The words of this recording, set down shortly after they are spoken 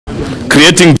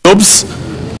creating jobs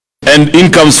and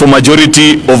incomes for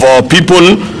majority of our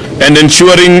people, and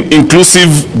ensuring inclusive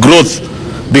growth,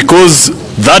 because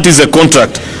that is a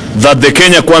contract that the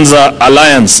Kenya Kwanza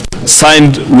Alliance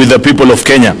signed with the people of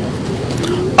Kenya.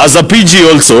 As a PG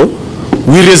also,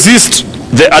 we resist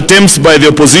the attempts by the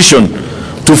opposition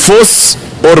to force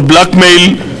or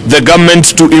blackmail the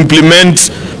government to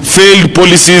implement failed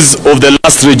policies of the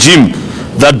last regime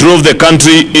that drove the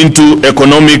country into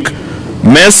economic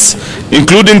mess,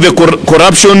 including the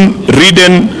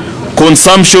corruption-ridden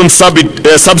consumption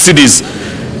subsidies,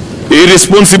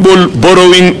 irresponsible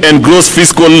borrowing, and gross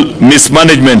fiscal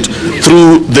mismanagement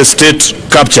through the state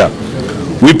capture.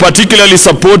 We particularly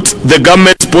support the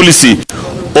government's policy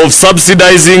of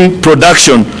subsidizing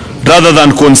production rather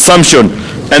than consumption,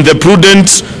 and the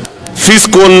prudent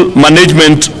fiscal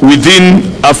management within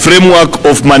a framework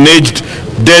of managed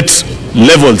debt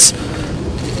levels.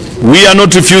 We are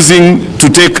not refusing to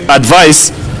take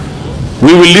advice.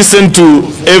 We will listen to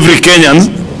every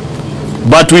Kenyan,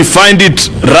 but we find it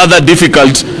rather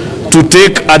difficult to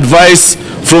take advice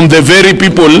from the very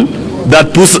people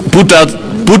that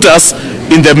put us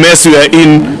in the mess we are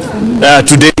in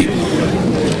today.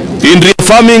 In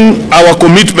reaffirming our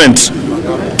commitment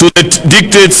to the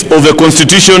dictates of the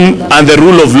Constitution and the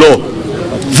rule of law,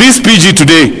 this PG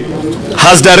today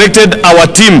has directed our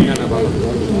team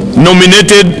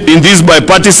nominated in this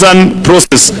bipartisan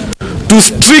process to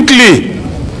strictly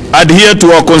adhere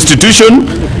to our Constitution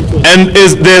and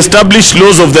the established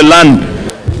laws of the land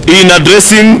in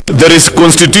addressing the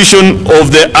reconstitution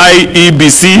of the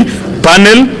IEBC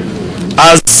panel,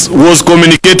 as was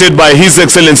communicated by His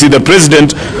Excellency the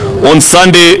President on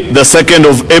Sunday, the 2nd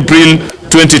of April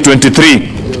 2023.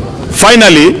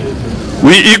 Finally,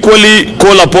 we equally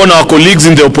call upon our colleagues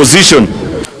in the opposition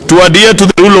to adhere to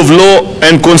the rule of law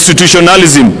and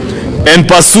constitutionalism and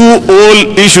pursue all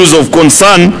issues of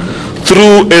concern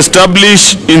through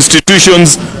established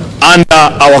institutions under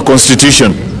our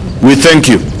Constitution. We thank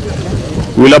you.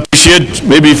 We'll appreciate,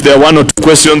 maybe if there are one or two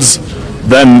questions,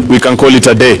 then we can call it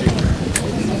a day.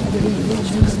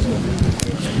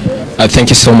 Thank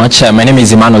you so much. My name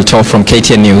is Emmanuel Tor from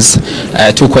KTN News.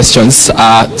 Two questions.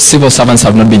 Civil servants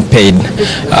have not been paid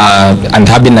and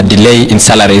have been a delay in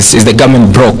salaries. Is the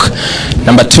government broke?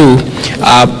 Number two,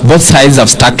 both sides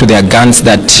have stuck to their guns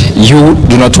that you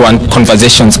do not want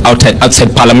conversations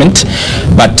outside Parliament,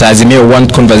 but Azimio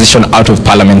want conversation out of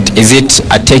Parliament. Is it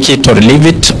a take it or leave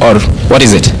it, or what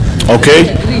is it?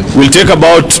 Okay, we'll take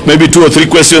about maybe 2 or 3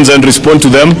 questions and respond to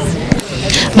them.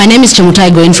 My name is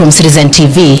Chemutai Going from Citizen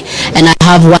TV, and I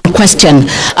have one question.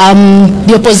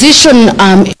 The opposition,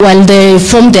 while they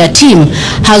formed their team,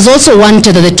 has also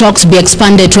wanted that the talks be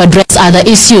expanded to address other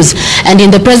issues. And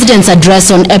in the President's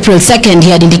address on April 2nd, he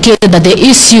had indicated that the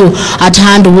issue at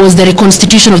hand was the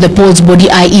reconstitution of the polls body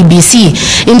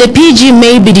IEBC. In the PG,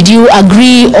 maybe did you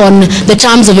agree on the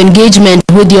terms of engagement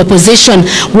with the opposition?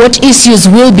 What issues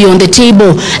will be on the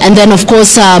table? And then, of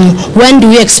course, when do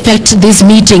we expect these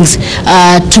meetings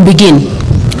to begin?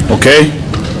 Okay.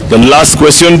 The last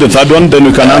question, the third one, then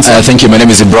we can answer. Thank you. My name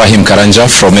is Ibrahim Karanja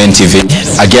from NTV.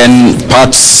 Again,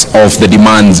 parts of the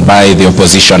demands by the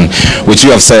opposition, which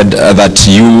you have said that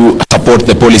you support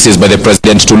the policies by the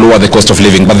President to lower the cost of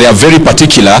living, but they are very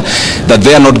particular that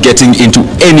they are not getting into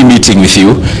any meeting with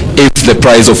you if the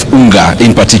price of unga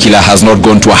in particular has not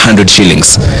gone to 100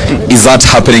 shillings. Is that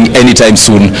happening anytime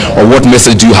soon, or what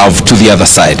message do you have to the other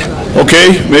side?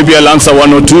 Okay, maybe I'll answer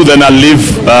 1 or 2, then I'll leave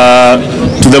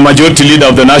to the majority leader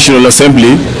of the National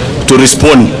Assembly to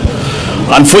respond.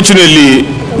 Unfortunately,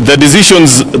 the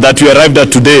decisions that we arrived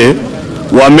at today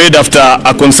were made after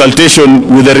a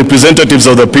consultation with the representatives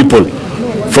of the people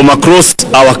from across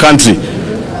our country.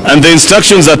 And the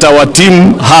instructions that our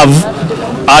team have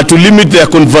are to limit their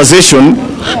conversation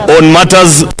on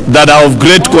matters that are of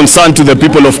great concern to the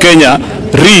people of Kenya,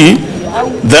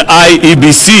 the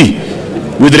IEBC,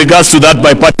 with regards to that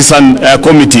bipartisan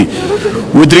committee.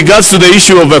 With regards to the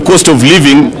issue of the cost of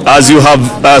living, as you have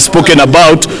spoken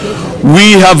about,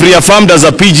 we have reaffirmed as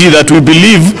a PG that we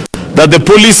believe that the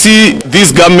policy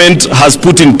this government has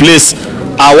put in place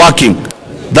are working.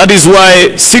 That is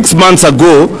why 6 months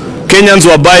ago, Kenyans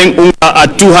were buying unga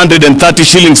at 230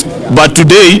 shillings. But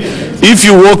today, if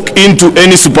you walk into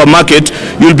any supermarket,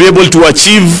 you'll be able to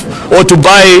achieve or to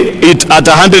buy it at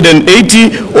 180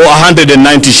 or 190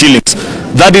 shillings.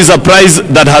 That is a price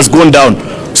that has gone down.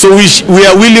 So we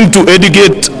are willing to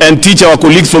educate and teach our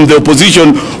colleagues from the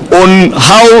opposition on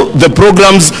how the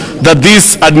programs that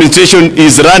this administration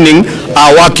is running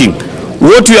are working.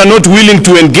 What we are not willing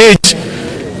to engage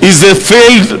is the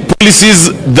failed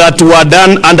policies that were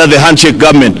done under the handshake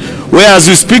government. Whereas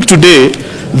we speak today,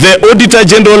 the Auditor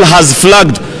General has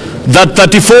flagged that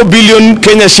 34 billion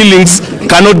Kenya shillings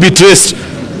cannot be traced.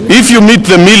 If you meet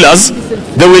the millers,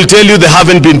 they will tell you they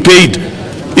haven't been paid.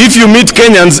 If you meet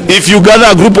Kenyans, if you gather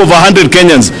a group of 100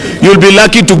 Kenyans, you'll be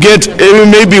lucky to get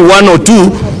maybe one or two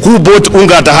who bought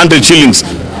unga at 100 shillings.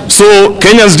 So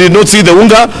Kenyans did not see the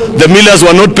unga, the millers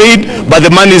were not paid, but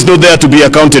the money is not there to be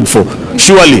accounted for.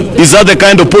 Surely, is that the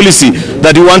kind of policy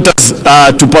that you want us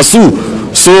to pursue?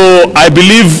 So I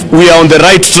believe we are on the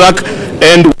right track,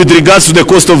 and with regards to the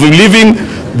cost of living,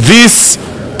 this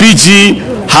PG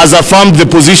has affirmed the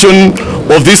position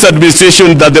of this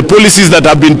administration that the policies that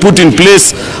have been put in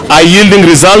place are yielding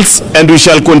results, and we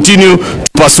shall continue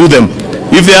to pursue them.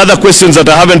 If there are other questions that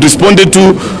I haven't responded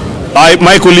to,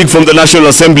 my colleague from the National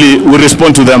Assembly will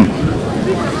respond to them.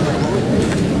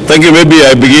 Thank you. Maybe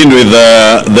I begin with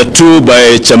the two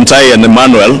by Chemtai and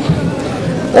Emmanuel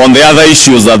on the other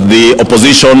issues that the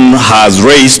opposition has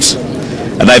raised.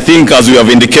 And I think, as we have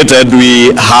indicated,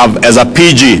 we have, as a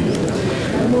PG,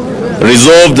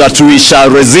 resolved that we shall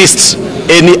resist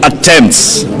any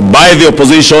attempts by the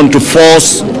opposition to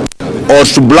force or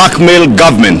to blackmail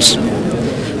government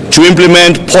to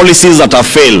implement policies that have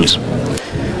failed.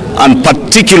 And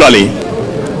particularly,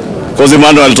 because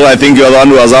Emmanuel, I think you're the one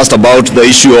who has asked about the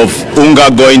issue of unga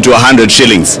going to 100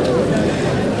 shillings.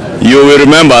 You will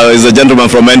remember, there's a gentleman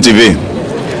from NTV,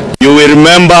 you will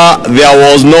remember there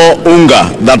was no unga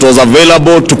that was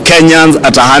available to Kenyans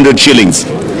at 100 shillings.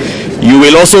 You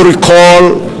will also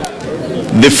recall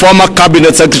the former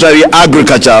Cabinet Secretary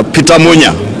Agriculture, Peter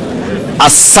Munya,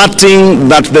 asserting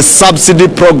that the subsidy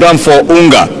program for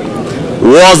unga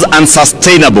was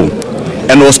unsustainable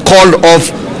and was called off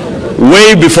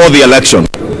way before the election.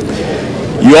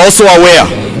 You are also aware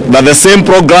that the same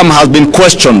program has been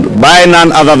questioned by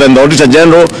none other than the Auditor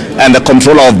General and the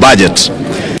Controller of Budget.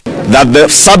 That the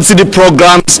subsidy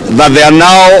programs that they are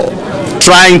now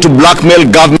trying to blackmail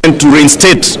government to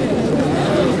reinstate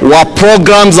were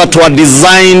programs that were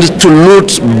designed to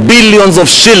loot billions of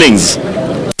shillings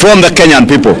from the Kenyan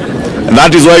people. And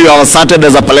that is why you have asserted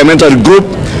as a parliamentary group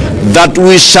that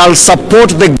we shall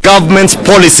support the government's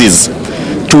policies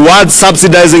towards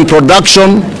subsidizing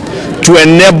production to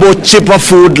enable cheaper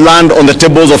food land on the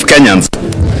tables of Kenyans.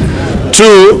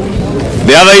 Two,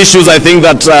 the other issues I think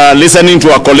that listening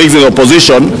to our colleagues in the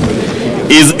opposition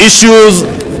is issues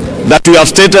that we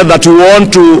have stated that we want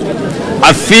to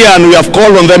adhere, and we have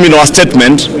called on them in our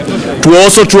statement to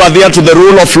also to adhere to the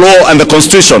rule of law and the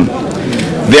Constitution.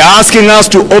 They are asking us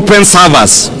to open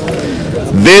servers.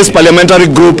 This parliamentary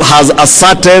group has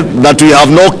asserted that we have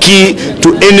no key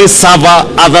to any server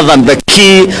other than the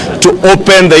key to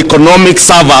open the economic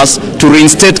servers to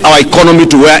reinstate our economy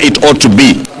to where it ought to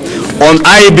be. On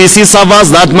IEBC servers,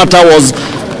 that matter was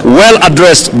well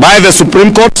addressed by the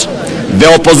Supreme Court. The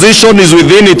opposition is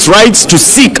within its rights to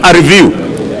seek a review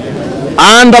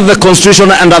under the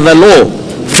Constitution and under the law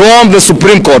from the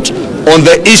Supreme Court on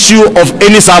the issue of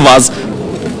any servers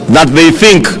that they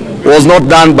think was not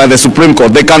done by the Supreme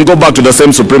Court. They can go back to the same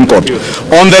Supreme Court.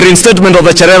 On the reinstatement of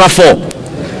the Cherera 4,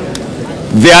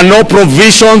 there are no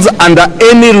provisions under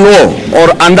any law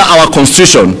or under our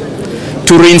Constitution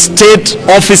to reinstate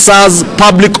officers,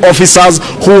 public officers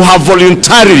who have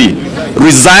voluntarily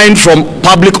resigned from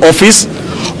public office,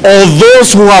 or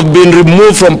those who have been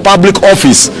removed from public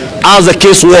office, as the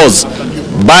case was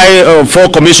by for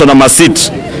Commissioner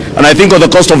Masit. And I think on the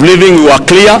cost of living, we are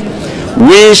clear.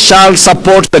 We shall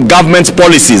support the government's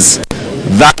policies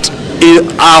that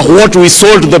are what we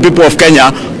sold to the people of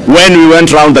Kenya when we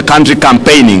went around the country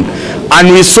campaigning.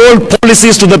 And we sold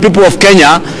policies to the people of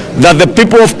Kenya that the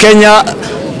people of Kenya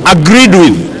agreed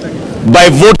with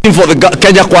by voting for the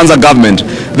Kenya Kwanza government.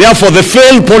 Therefore, the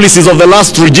failed policies of the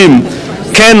last regime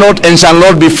cannot and shall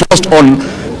not be forced on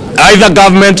either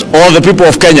government or the people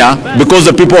of Kenya, because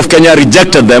the people of Kenya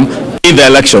rejected them in the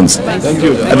elections. Thank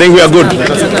you. I think we are good.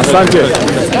 Thank you.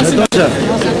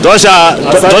 Tosha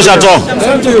to.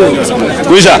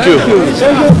 Kuisha.